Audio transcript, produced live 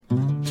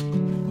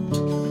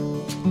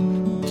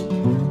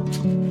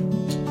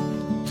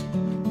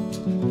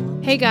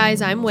Hey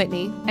guys, I'm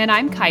Whitney. And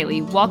I'm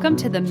Kylie. Welcome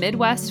to the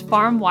Midwest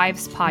Farm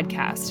Wives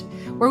Podcast,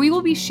 where we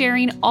will be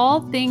sharing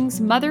all things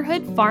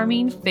motherhood,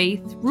 farming,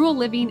 faith, rural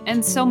living,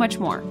 and so much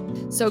more.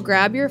 So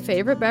grab your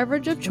favorite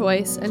beverage of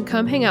choice and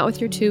come hang out with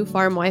your two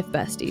farm wife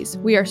besties.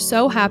 We are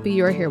so happy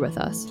you are here with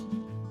us.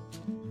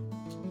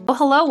 Well,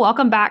 hello.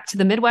 Welcome back to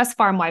the Midwest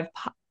Farm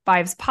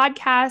Wives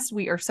Podcast.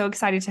 We are so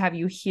excited to have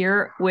you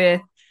here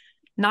with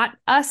not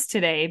us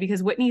today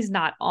because Whitney's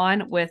not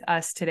on with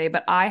us today,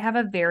 but I have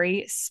a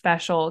very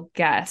special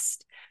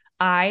guest.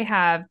 I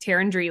have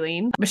Taryn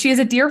Dreeling. She is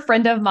a dear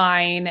friend of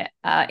mine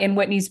in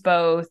Whitney's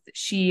both.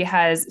 She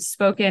has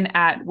spoken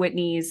at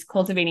Whitney's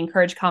Cultivating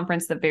Courage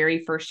conference the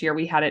very first year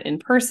we had it in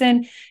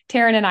person.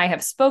 Taryn and I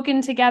have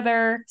spoken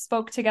together. We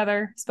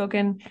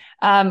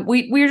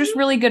are just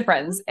really good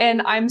friends.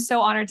 And I'm so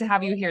honored to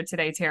have you here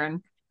today,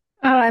 Taryn.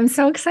 Oh, I'm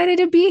so excited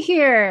to be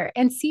here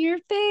and see your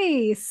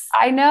face.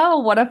 I know.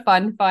 What a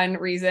fun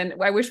reason.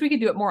 I wish we could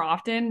do it more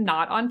often,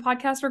 not on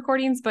podcast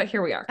recordings, but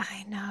here we are.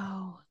 I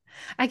know.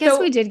 I guess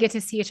we did get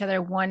to see each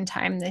other one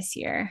time this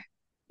year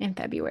in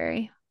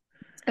February.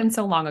 It's been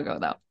so long ago,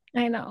 though.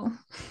 I know.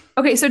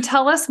 Okay, so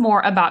tell us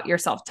more about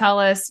yourself. Tell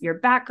us your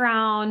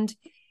background,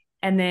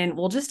 and then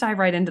we'll just dive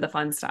right into the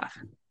fun stuff.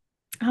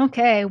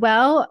 Okay.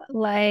 Well,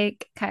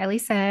 like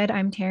Kylie said,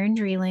 I'm Taryn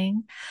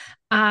Dreeling.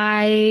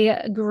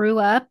 I grew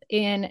up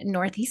in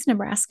Northeast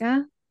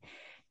Nebraska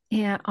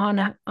and on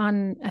a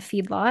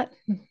feedlot,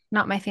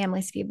 not my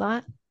family's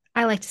feedlot.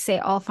 I like to say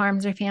all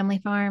farms are family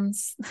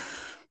farms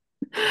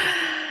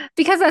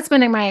because that's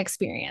been my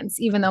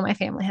experience, even though my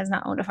family has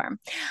not owned a farm.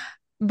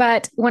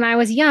 But when I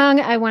was young,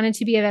 I wanted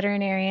to be a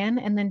veterinarian,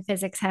 and then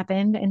physics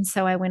happened. And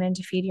so I went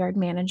into feed yard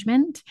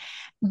management.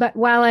 But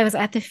while I was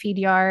at the feed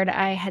yard,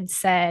 I had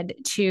said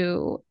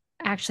to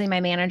actually my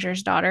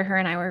manager's daughter, her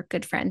and I were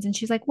good friends. And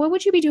she's like, what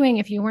would you be doing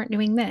if you weren't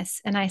doing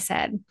this? And I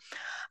said,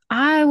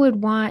 I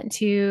would want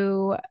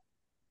to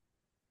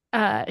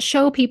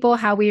show people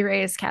how we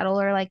raise cattle,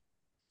 or like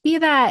be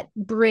that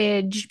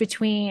bridge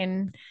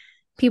between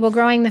people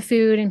growing the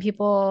food and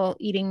people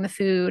eating the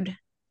food.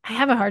 I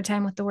have a hard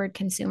time with the word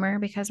consumer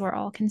because we're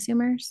all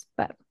consumers,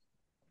 but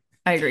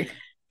I agree.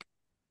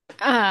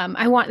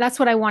 That's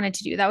what I wanted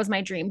to do. That was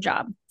my dream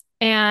job.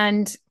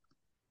 And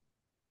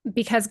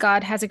because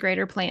God has a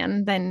greater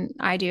plan than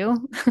I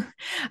do,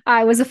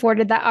 I was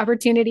afforded that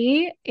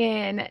opportunity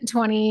in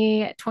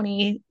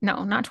 2020.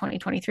 No, not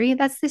 2023.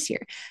 That's this year.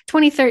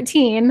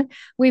 2013,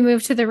 we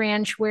moved to the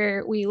ranch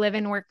where we live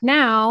and work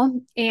now.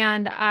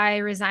 And I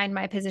resigned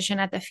my position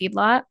at the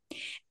feedlot.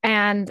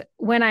 And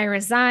when I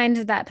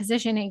resigned that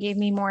position, it gave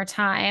me more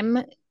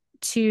time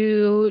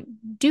to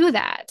do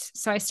that.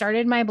 So I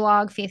started my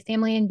blog, Faith,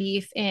 Family, and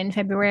Beef, in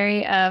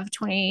February of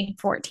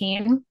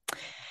 2014.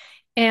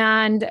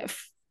 And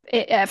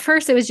at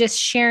first it was just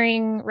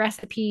sharing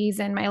recipes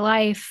and my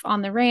life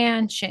on the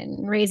ranch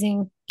and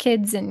raising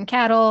kids and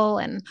cattle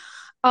and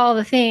all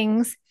the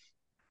things.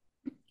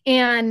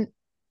 And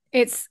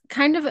it's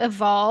kind of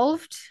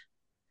evolved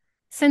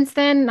since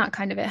then. Not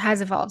kind of, it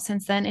has evolved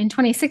since then. In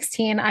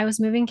 2016, I was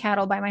moving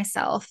cattle by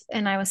myself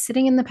and I was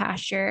sitting in the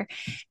pasture.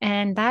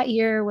 And that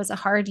year was a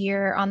hard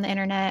year on the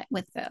internet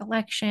with the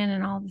election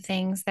and all the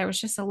things. There was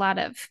just a lot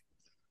of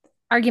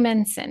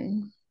arguments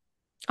and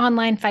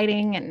online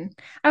fighting, and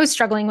I was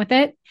struggling with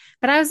it.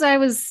 But as I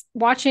was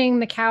watching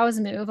the cows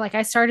move, like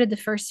I started the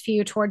first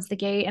few towards the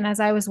gate, and as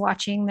I was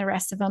watching the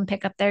rest of them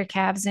pick up their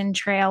calves and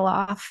trail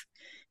off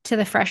to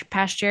the fresh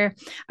pasture,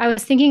 I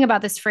was thinking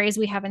about this phrase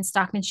we have in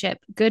stockmanship: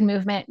 good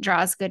movement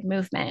draws good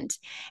movement.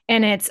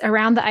 And it's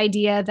around the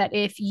idea that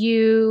if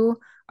you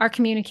are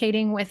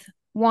communicating with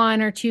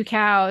one or two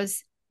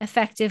cows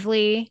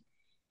effectively,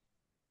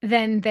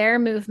 then their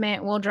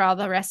movement will draw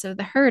the rest of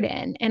the herd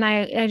in. And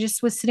I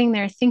just was sitting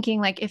there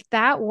thinking, like, if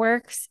that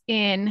works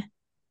in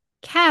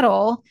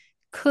cattle,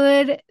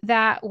 could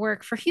that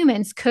work for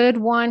humans? Could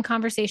one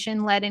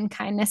conversation led in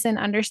kindness and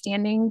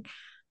understanding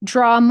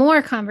draw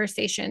more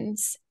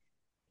conversations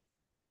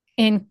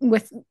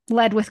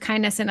led with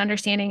kindness and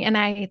understanding? And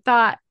I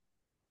thought,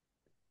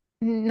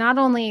 not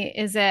only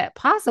is it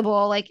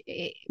possible, like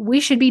we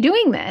should be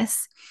doing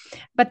this.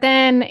 But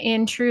then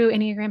in true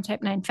Enneagram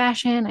Type 9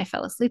 fashion, I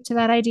fell asleep to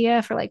that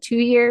idea for like 2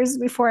 years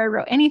before I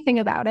wrote anything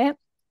about it.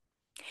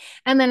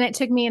 And then it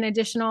took me an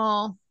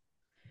additional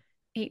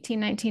 18,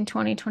 19,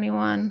 20,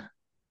 21,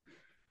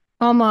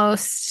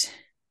 almost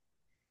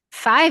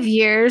 5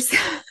 years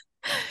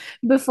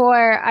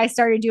before I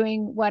started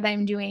doing what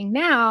I'm doing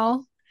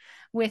now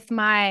with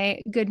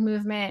my good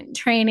movement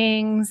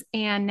trainings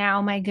and now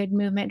my Good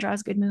Movement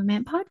Draws Good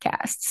Movement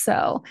podcast.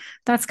 So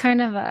that's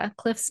kind of a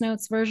Cliff's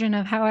Notes version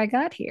of how I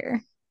got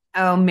here.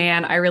 Oh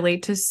man, I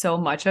relate to so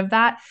much of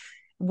that,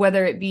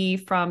 whether it be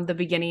from the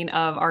beginning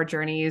of our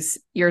journeys.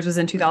 Yours was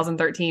in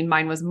 2013.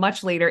 Mine was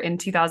much later in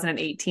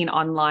 2018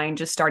 online,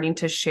 just starting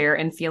to share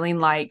and feeling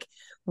like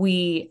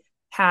we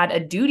had a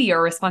duty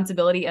or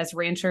responsibility as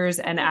ranchers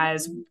and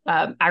as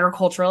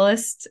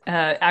agriculturalists,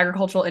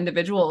 agricultural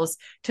individuals,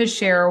 to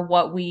share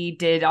what we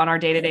did on our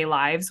day-to-day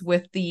lives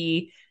with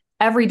the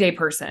everyday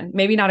person,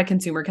 maybe not a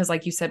consumer, because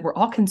like you said, we're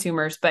all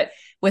consumers, but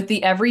with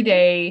the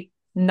everyday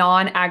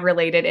non-ag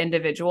related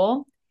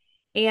individual.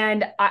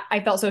 And I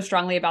felt so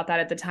strongly about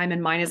that at the time.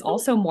 And mine is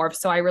also morphed.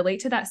 So I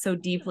relate to that so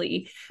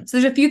deeply. So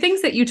there's a few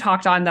things that you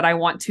talked on that I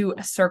want to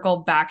circle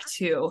back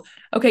to.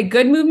 Okay.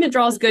 Good movement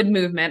draws good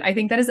movement. I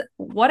think that is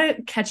what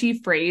a catchy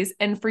phrase.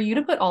 And for you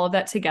to put all of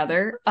that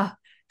together,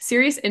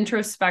 serious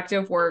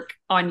introspective work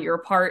on your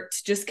part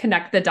to just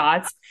connect the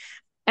dots.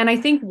 And I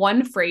think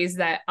one phrase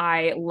that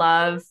I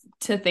love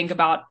to think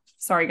about,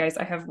 sorry guys,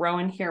 I have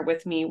Rowan here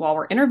with me while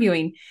we're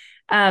interviewing,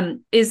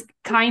 is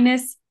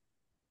kindness.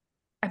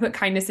 I put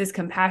kindness is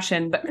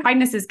compassion, but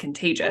kindness is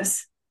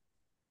contagious.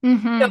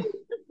 Mm-hmm. So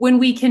when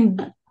we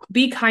can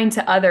be kind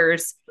to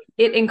others,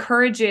 it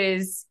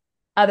encourages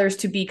others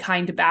to be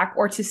kind back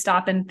or to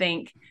stop and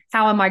think,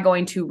 how am I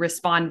going to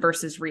respond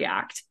versus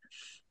react?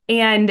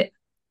 And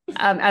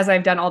as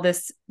I've done all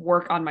this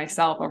work on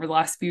myself over the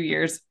last few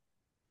years,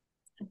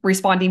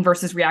 responding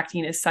versus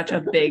reacting is such a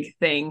big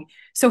thing.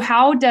 So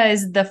how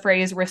does the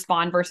phrase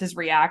respond versus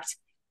react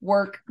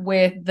work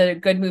with the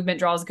good movement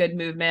draws good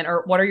movement,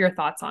 or what are your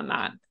thoughts on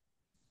that?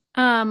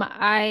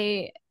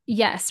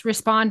 Yes,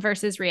 respond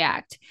versus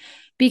react,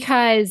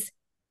 because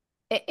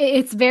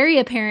it's very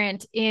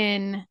apparent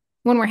in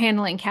when we're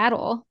handling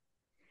cattle.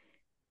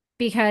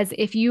 Because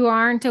if you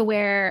aren't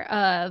aware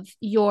of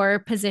your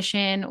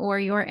position or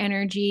your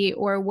energy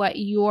or what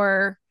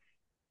you're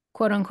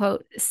quote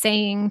unquote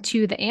saying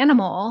to the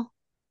animal,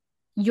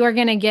 you're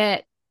going to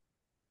get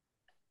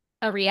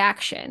a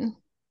reaction.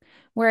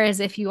 Whereas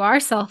if you are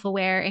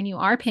self-aware and you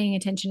are paying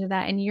attention to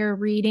that and you're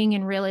reading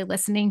and really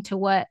listening to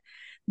what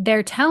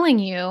they're telling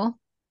you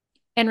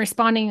and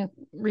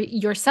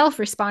yourself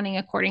responding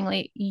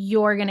accordingly,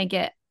 you're going to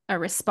get a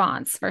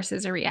response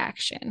versus a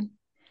reaction.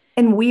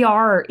 And we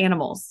are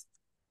animals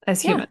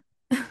as humans,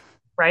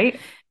 right?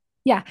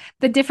 Yeah.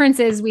 The difference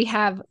is we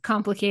have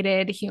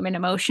complicated human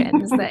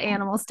emotions that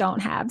animals don't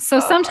have. So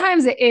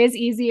sometimes it is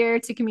easier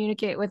to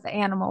communicate with the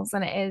animals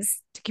than it is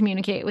to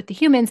communicate with the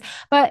humans,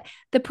 but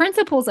the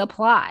principles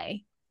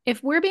apply.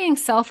 If we're being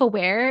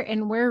self-aware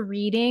and we're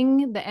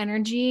reading the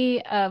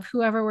energy of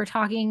whoever we're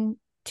talking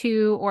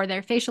to or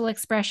their facial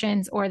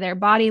expressions or their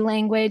body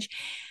language,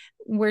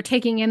 we're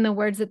taking in the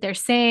words that they're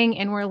saying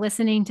and we're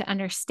listening to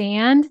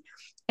understand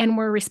and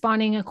we're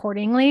responding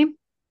accordingly.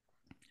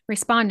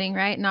 Responding,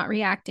 right? Not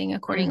reacting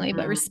accordingly,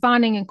 but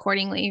responding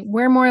accordingly.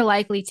 We're more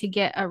likely to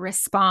get a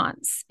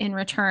response in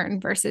return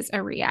versus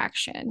a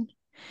reaction.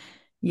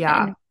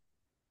 Yeah. And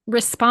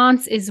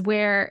response is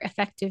where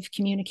effective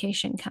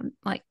communication comes,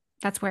 like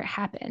that's where it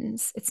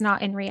happens. It's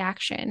not in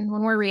reaction.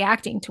 When we're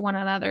reacting to one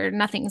another,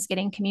 nothing's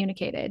getting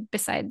communicated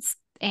besides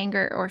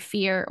anger or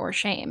fear or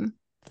shame.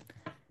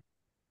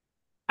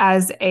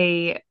 As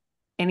a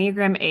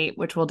Enneagram 8,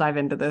 which we'll dive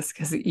into this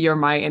because you're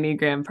my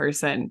Enneagram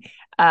person,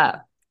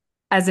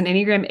 as an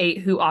Enneagram 8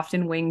 who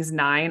often wings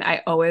 9,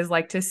 I always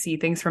like to see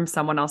things from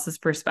someone else's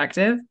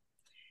perspective.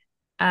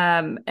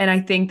 And I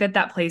think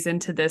that plays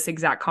into this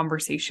exact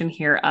conversation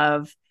here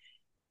of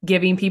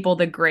giving people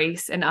the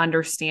grace and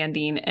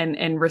understanding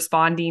and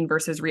responding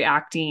versus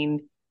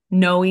reacting,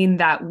 knowing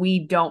that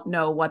we don't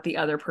know what the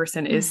other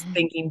person is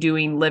thinking,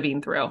 doing,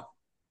 living through.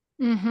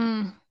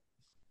 Mm-hmm.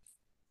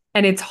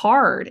 And it's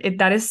hard.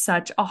 That is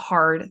such a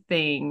hard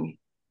thing.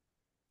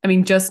 I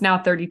mean, just now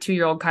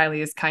 32-year-old Kylie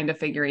is kind of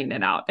figuring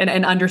it out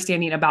and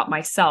understanding about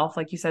myself,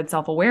 like you said,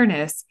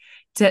 self-awareness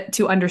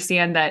to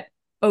understand that,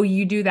 oh,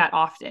 you do that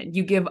often.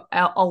 You give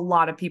a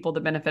lot of people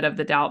the benefit of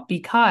the doubt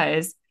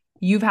because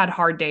you've had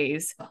hard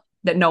days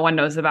that no one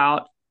knows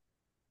about.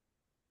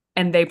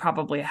 And they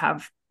probably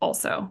have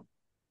also.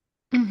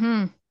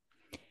 Mm-hmm.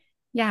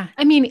 Yeah.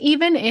 I mean,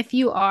 even if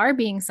you are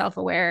being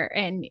self-aware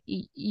and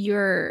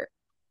you're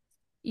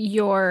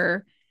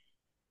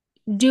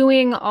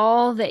doing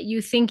all that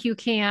you think you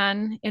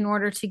can in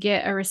order to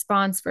get a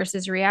response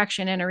versus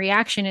reaction, and a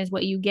reaction is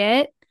what you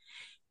get,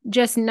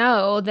 just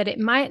know that it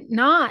might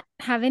not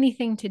have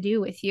anything to do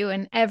with you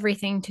and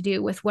everything to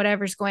do with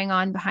whatever's going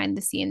on behind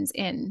the scenes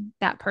in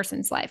that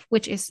person's life,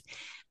 which is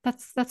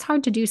that's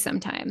hard to do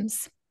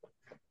sometimes.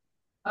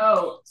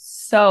 Oh,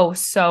 so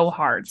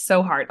hard.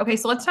 So hard. Okay,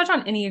 so let's touch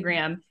on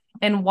Enneagram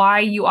and why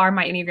you are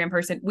my Enneagram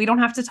person. We don't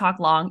have to talk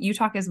long. You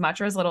talk as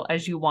much or as little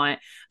as you want.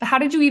 But how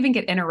did you even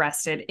get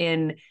interested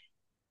in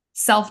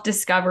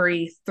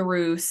self-discovery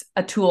through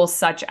a tool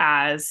such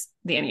as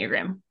the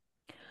Enneagram?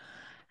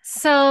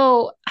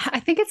 So I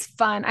think it's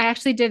fun. I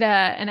actually did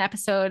an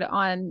episode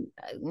on,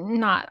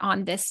 not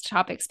on this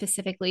topic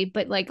specifically,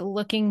 but like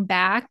looking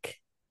back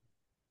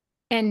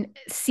and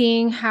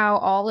seeing how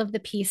all of the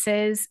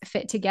pieces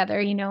fit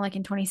together. You know, like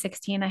in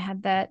 2016, I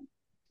had that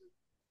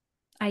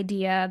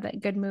idea that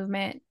good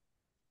movement,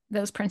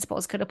 those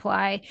principles could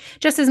apply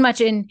just as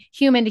much in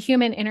human to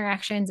human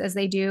interactions as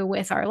they do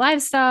with our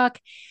livestock.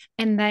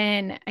 And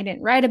then I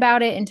didn't write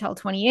about it until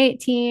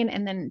 2018.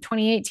 And then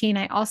 2018,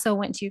 I also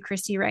went to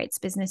Christy Wright's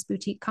Business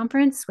Boutique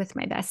Conference with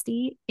my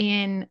bestie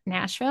in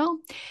Nashville.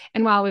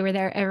 And while we were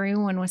there,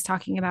 everyone was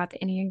talking about the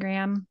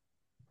Enneagram,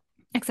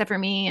 except for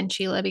me and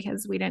Sheila,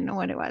 because we didn't know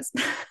what it was.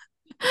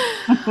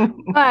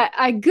 But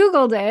I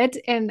Googled it,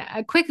 and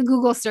a quick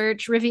Google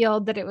search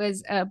revealed that it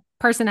was a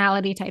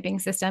personality typing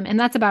system. And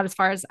that's about as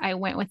far as I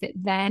went with it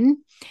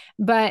then.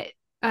 But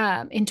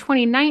in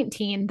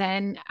 2019,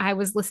 then I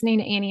was listening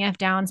to Annie F.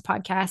 Downs'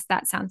 podcast,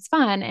 That Sounds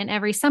Fun. And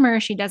every summer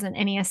she does an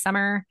NES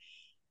summer.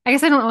 I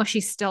guess I don't know if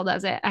she still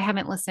does it. I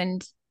haven't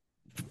listened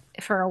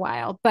for a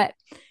while, but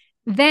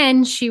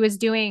then she was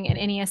doing an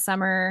NES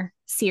summer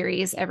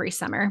series every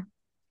summer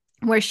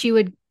where she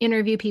would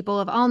interview people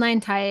of all 9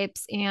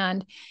 types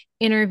and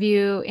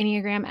interview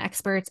Enneagram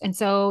experts. And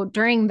so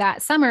during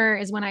that summer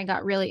is when I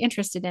got really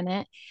interested in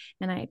it.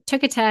 And I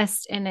took a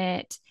test and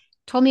it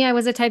told me I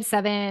was a type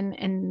 7.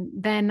 And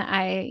then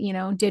I,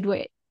 did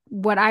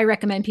what I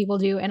recommend people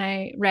do. And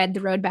I read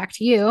The Road Back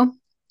to You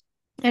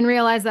and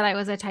realized that I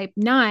was a type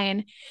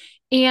 9.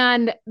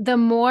 And the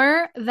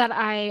more that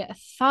I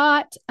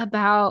thought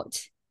about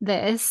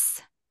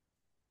this,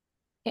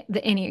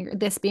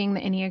 this being the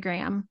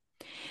Enneagram,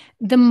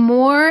 the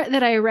more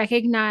that I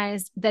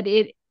recognized that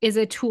it is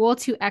a tool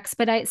to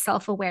expedite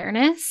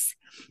self-awareness.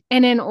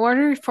 And in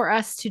order for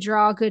us to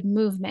draw good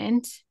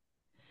movement,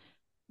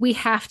 we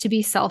have to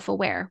be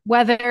self-aware,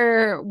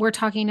 whether we're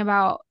talking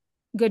about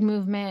good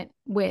movement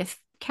with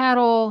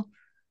cattle,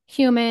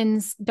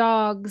 humans,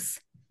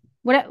 dogs,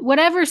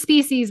 whatever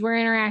species we're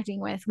interacting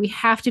with, we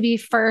have to be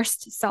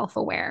first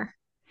self-aware.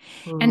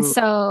 And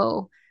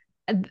so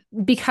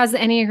because the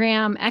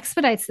Enneagram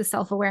expedites the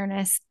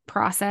self-awareness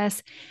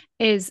process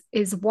is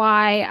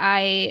why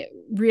I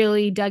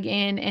really dug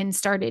in and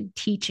started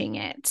teaching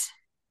it,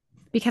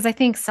 because I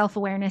think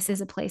self-awareness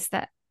is a place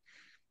that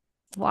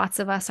lots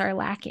of us are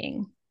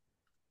lacking.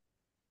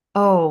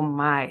 Oh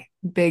my,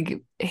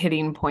 big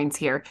hitting points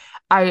here.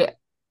 I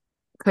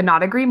could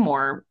not agree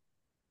more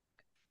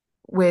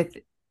with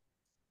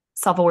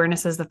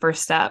self-awareness as the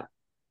first step.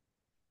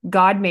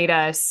 God made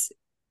us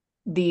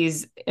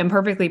these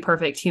imperfectly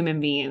perfect human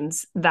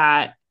beings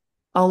that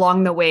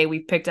along the way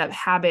we've picked up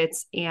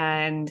habits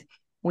and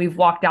we've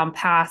walked down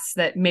paths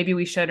that maybe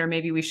we should or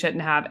maybe we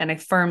shouldn't have. And I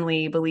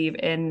firmly believe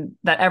in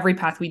that every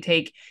path we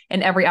take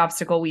and every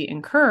obstacle we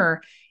incur,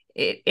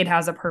 it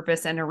has a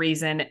purpose and a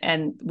reason.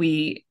 And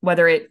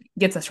whether it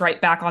gets us right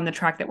back on the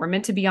track that we're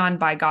meant to be on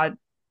by God,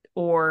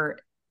 or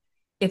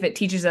if it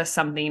teaches us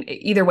something,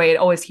 either way, it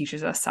always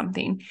teaches us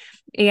something.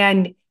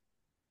 And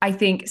I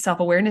think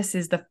self-awareness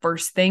is the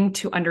first thing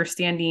to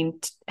understanding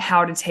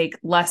how to take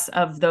less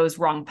of those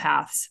wrong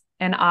paths.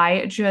 And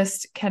I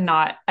just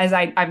cannot, as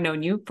I've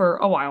known you for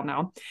a while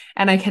now,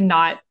 and I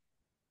cannot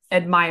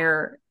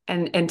admire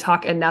and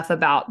talk enough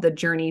about the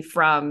journey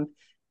from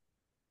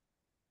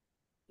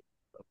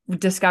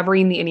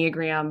discovering the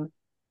Enneagram,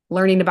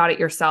 learning about it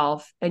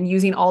yourself, and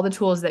using all the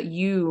tools that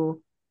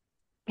you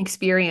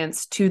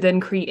experience to then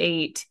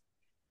create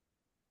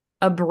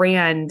a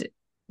brand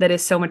that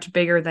is so much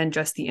bigger than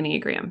just the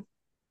Enneagram.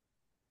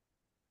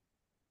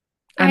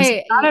 I'm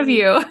so proud of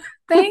you.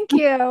 Thank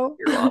you.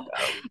 You're welcome.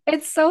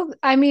 It's so,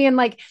 I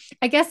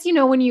guess,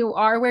 when you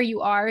are where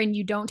you are and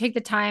you don't take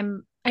the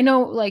time, I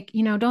know,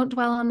 don't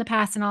dwell on the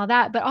past and all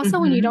that, but also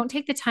when you don't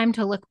take the time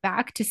to look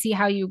back to see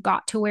how you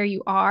got to where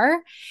you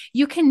are,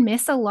 you can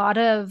miss a lot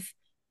of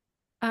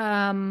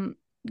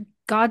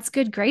God's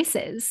good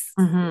graces.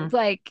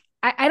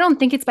 I don't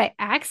think it's by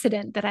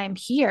accident that I'm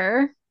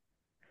here.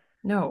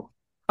 No.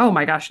 Oh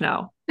my gosh,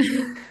 no.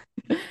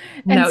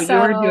 No,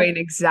 you're doing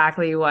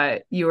exactly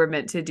what you were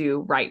meant to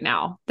do right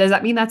now. Does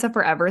that mean that's a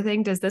forever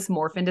thing? Does this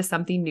morph into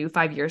something new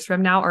 5 years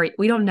from now? Or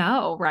we don't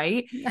know,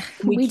 right?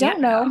 We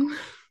don't know.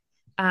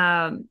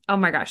 Oh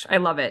my gosh, I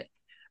love it.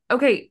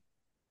 Okay,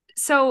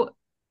 so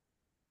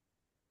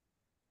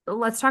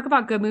let's talk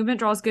about Good Movement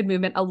Draws Good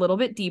Movement a little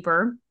bit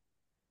deeper.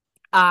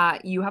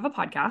 You have a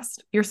podcast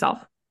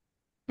yourself.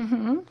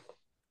 Mm-hmm.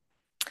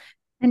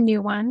 A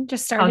new one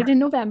just started in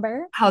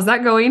November. How's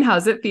that going?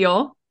 How's it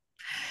feel?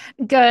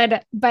 Good.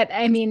 But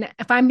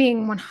if I'm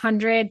being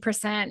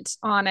 100%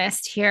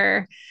 honest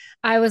here,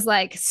 I was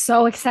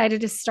so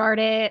excited to start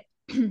it.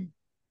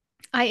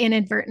 I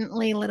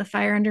inadvertently lit a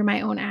fire under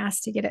my own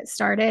ass to get it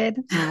started.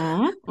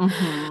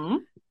 Mm-hmm.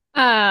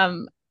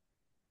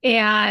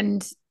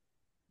 And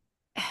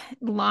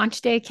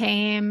launch day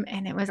came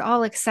and it was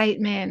all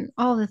excitement,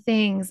 all the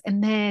things.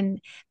 And then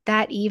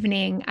that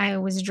evening I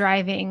was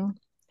driving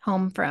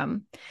home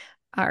from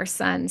our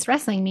son's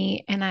wrestling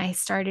meet and I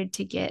started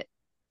to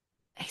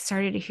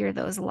hear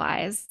those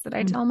lies that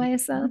I tell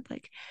myself,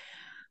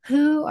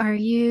 who are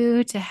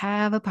you to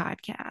have a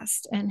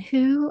podcast? And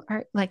who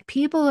are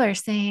people are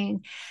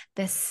saying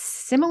the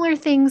similar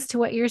things to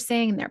what you're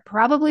saying. And they're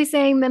probably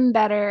saying them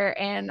better.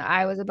 And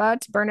I was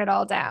about to burn it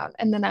all down.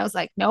 And then I was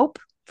like, nope,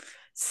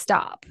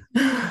 stop.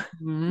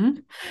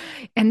 And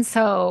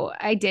so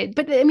I did.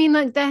 But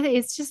that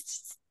is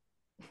just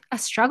a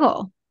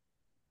struggle.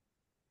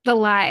 The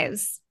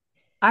lies.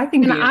 I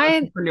think being an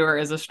entrepreneur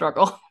is a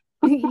struggle.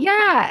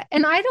 Yeah.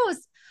 And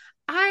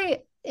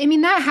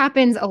that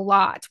happens a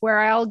lot where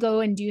I'll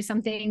go and do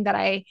something that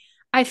I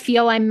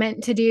feel I'm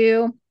meant to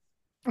do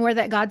or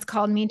that God's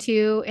called me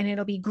to, and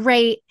it'll be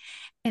great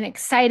and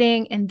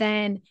exciting. And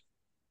then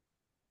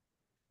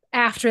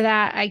after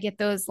that, I get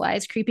those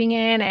lies creeping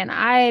in, and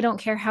I don't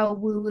care how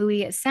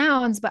woo-woo-y it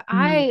sounds, but Mm.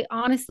 I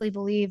honestly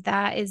believe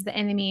that is the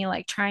enemy,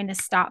 like trying to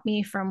stop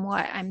me from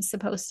what I'm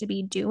supposed to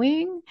be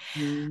doing.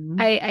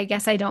 Mm. I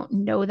guess I don't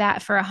know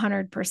that for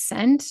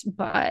 100%,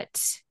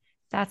 but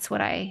that's what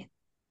I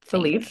think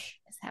Believe.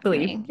 is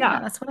Believe. happening. Yeah, Yeah.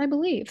 that's what I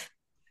believe.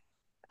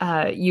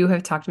 You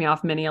have talked me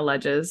off many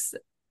ledges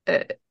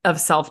of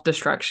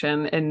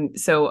self-destruction. And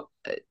so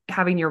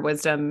having your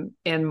wisdom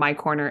in my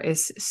corner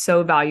is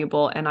so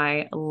valuable. And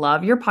I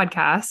love your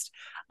podcast.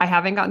 I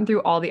haven't gotten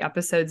through all the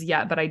episodes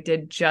yet, but I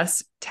did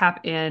just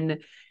tap in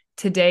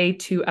today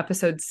to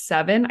episode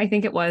 7. I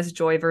think it was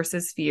Joy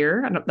versus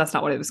Fear. That's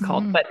not what it was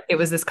called, Mhm. but it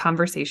was this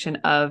conversation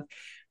of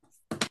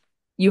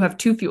you have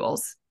two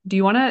fuels. Do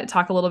you want to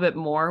talk a little bit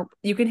more?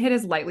 You can hit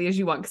as lightly as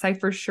you want because I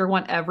for sure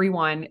want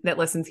everyone that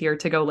listens here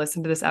to go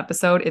listen to this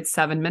episode. It's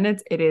 7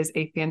 minutes. It is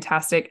a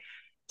fantastic,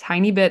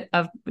 tiny bit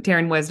of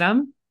Taryn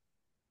wisdom.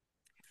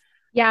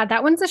 Yeah,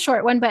 that one's a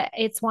short one, but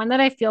it's one that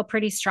I feel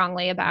pretty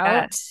strongly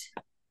about. Yes.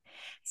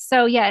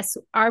 So, yes,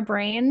 our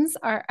brains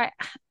are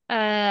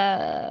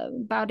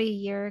about a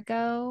year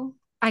ago,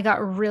 I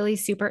got really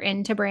super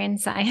into brain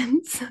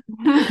science.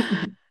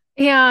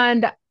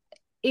 And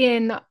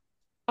in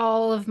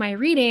all of my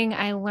reading,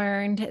 I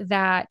learned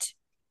that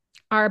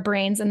our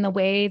brains and the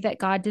way that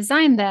God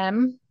designed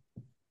them,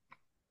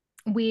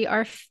 we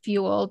are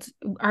fueled,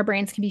 our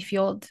brains can be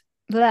fueled.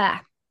 Blah.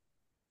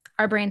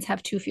 Our brains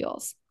have two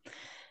fuels,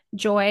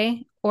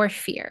 joy or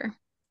fear.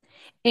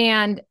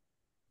 And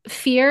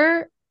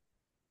fear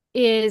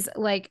is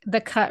like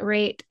the cut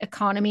rate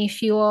economy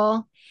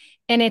fuel.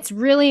 And it's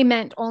really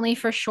meant only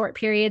for short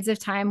periods of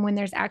time when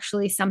there's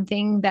actually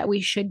something that we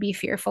should be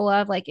fearful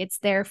of. Like it's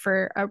there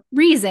for a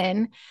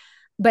reason,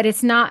 but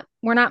it's not,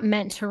 we're not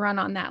meant to run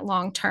on that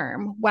long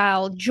term.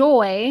 While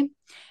joy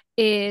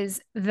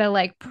is the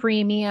like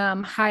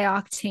premium high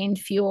octane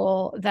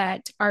fuel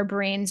that our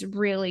brains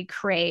really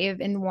crave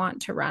and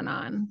want to run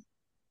on.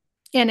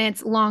 And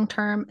it's long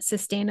term,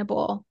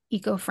 sustainable,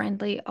 eco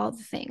friendly, all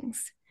the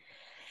things.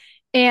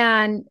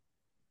 And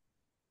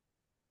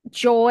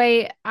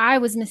joy, I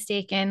was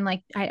mistaken.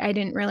 Like I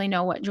didn't really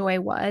know what joy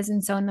was.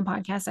 And so in the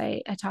podcast,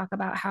 I talk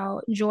about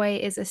how joy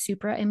is a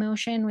supra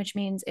emotion, which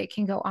means it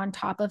can go on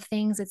top of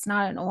things. It's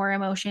not an or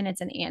emotion,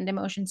 it's an and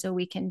emotion. So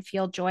we can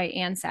feel joy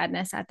and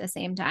sadness at the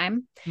same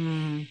time.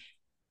 Mm.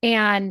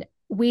 And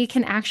we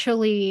can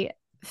actually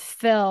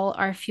fill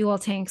our fuel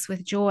tanks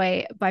with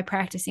joy by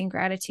practicing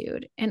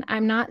gratitude. And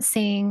I'm not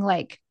saying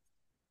like,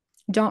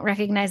 don't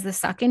recognize the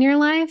suck in your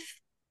life.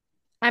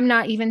 I'm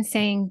not even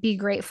saying be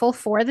grateful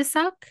for the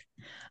suck.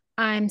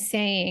 I'm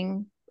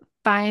saying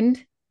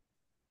find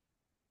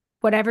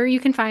whatever you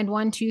can find,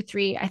 one, two,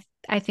 three.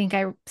 I think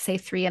I say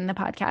three in the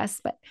podcast,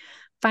 but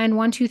find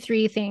one, two,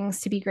 three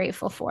things to be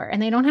grateful for. And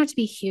they don't have to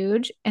be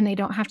huge and they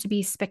don't have to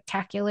be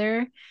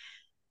spectacular,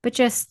 but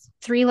just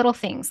three little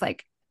things.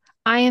 Like,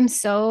 I am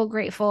so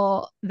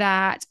grateful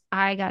that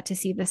I got to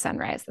see the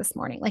sunrise this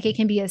morning. Like, it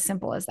can be as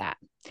simple as that.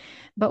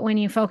 But when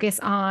you focus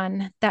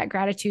on that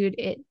gratitude,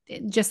 it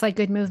just like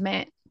good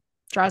movement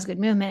draws good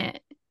movement.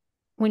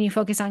 When you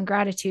focus on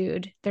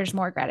gratitude, there's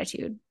more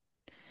gratitude.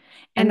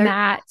 And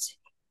And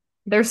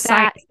there's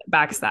science that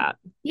backs that.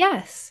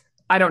 yes.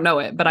 I don't know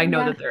it, but I know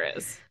Yeah, that there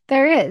is.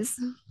 there is.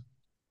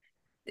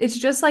 It's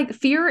just like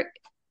fear.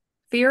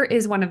 Fear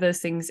is one of those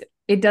things.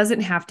 It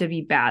doesn't have to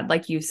be bad,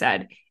 like you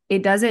said.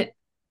 It doesn't,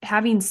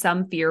 having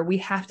some fear, we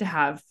have to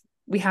have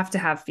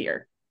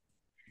fear.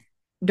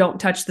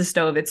 Don't touch the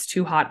stove, it's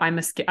too hot. I'm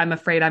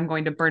afraid I'm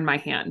going to burn my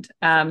hand.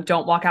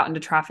 Don't walk out into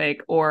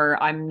traffic, or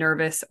I'm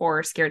nervous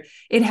or scared.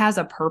 It has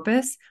a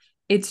purpose.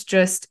 It's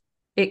just,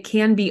 it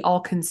can be all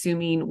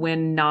consuming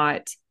when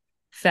not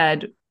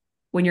fed,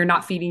 when you're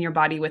not feeding your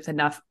body with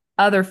enough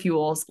other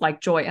fuels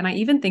like joy. And I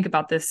even think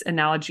about this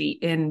analogy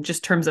in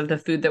just terms of the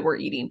food that we're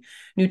eating: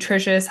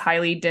 nutritious,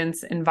 highly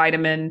dense in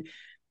vitamin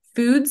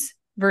foods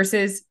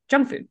versus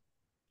junk food.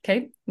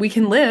 Okay. We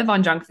can live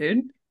on junk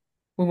food.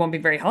 We won't be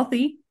very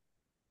healthy.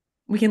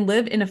 We can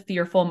live in a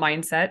fearful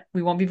mindset.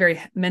 We won't be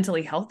very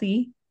mentally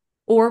healthy.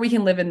 Or we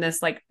can live in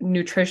this like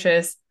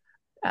nutritious,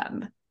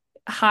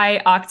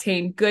 high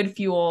octane, good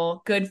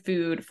fuel, good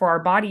food for our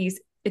bodies.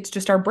 It's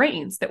just our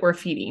brains that we're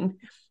feeding.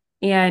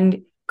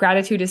 And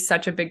gratitude is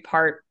such a big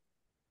part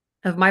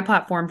of my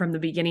platform from the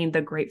beginning,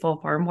 the Grateful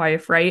Farm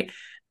Wife, right?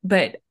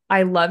 But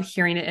I love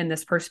hearing it in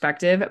this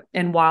perspective.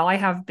 And while I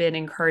have been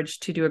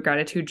encouraged to do a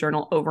gratitude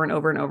journal over and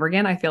over and over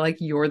again, I feel like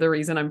you're the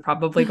reason I'm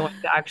probably going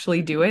to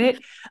actually do it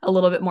a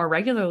little bit more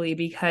regularly,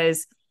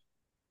 because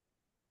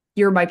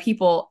you're my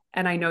people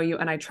and I know you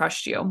and I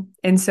trust you.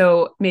 And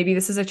so maybe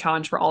this is a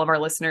challenge for all of our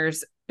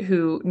listeners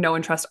who know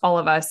and trust all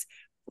of us.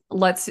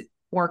 Let's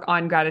work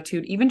on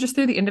gratitude, even just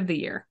through the end of the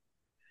year.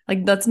 Like,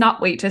 let's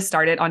not wait to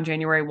start it on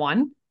January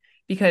 1,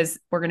 because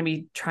we're going to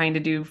be trying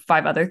to do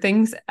 5 other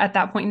things at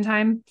that point in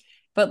time.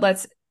 But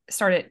let's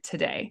start it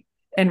today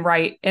and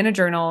write in a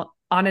journal,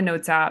 on a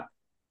notes app,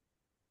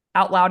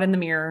 out loud in the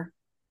mirror,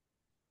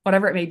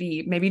 whatever it may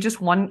be, maybe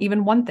just one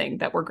thing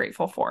that we're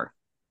grateful for.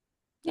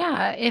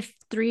 Yeah. If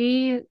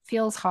 3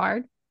 feels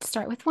hard,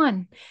 start with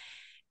one.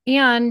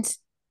 And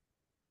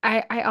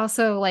I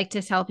also like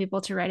to tell people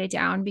to write it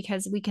down,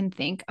 because we can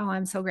think, oh,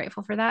 I'm so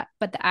grateful for that.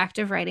 But the act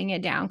of writing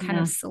it down kind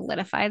of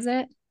solidifies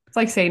it. It's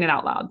like saying it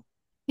out loud.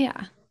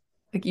 Yeah.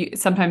 Like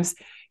sometimes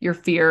your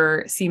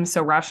fear seems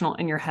so rational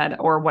in your head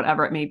or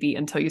whatever it may be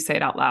until you say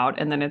it out loud.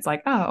 And then it's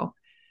like, oh,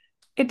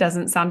 it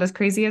doesn't sound as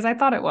crazy as I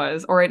thought it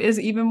was, or it is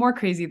even more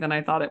crazy than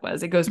I thought it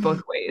was. It goes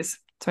both ways.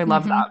 So I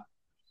love that.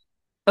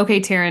 Okay,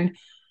 Taryn,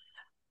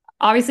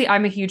 obviously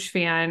I'm a huge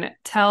fan.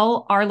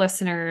 Tell our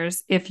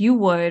listeners, if you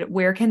would,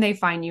 where can they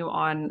find you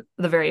on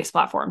the various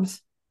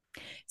platforms?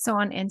 So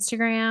on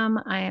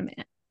Instagram, I am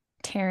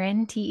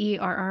Taryn,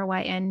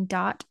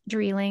 TERRYN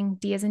 .Drieling,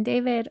 D as in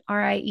David,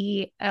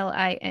 RIELING.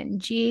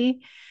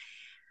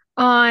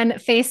 On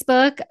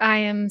Facebook, I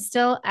am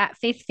still at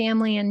Faith,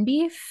 Family, and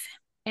Beef.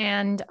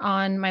 And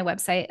on my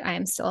website, I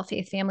am still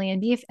Faith, Family,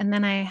 and Beef. And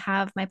then I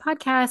have my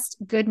podcast,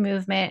 Good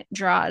Movement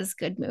Draws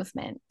Good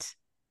Movement.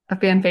 A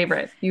fan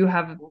favorite. You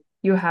have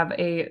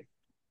a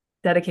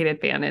dedicated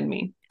fan in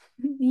me.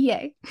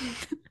 Yay.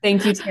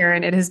 Thank you,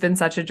 Taryn. It has been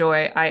such a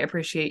joy. I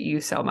appreciate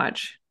you so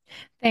much.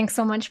 Thanks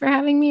so much for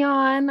having me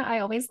on. I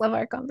always love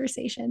our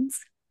conversations.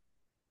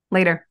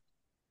 Later.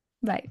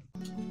 Bye.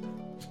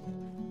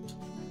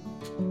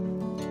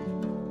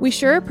 We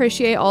sure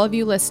appreciate all of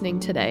you listening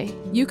today.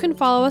 You can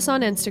follow us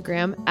on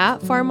Instagram at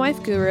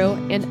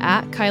FarmWifeGuru and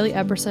at Kylie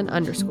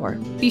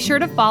Epperson_. Be sure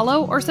to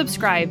follow or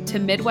subscribe to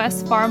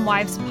Midwest Farm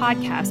Wives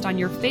podcast on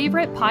your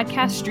favorite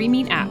podcast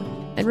streaming app.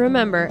 And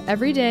remember,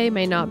 every day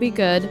may not be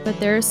good, but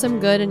there is some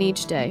good in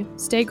each day.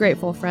 Stay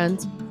grateful,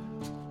 friends.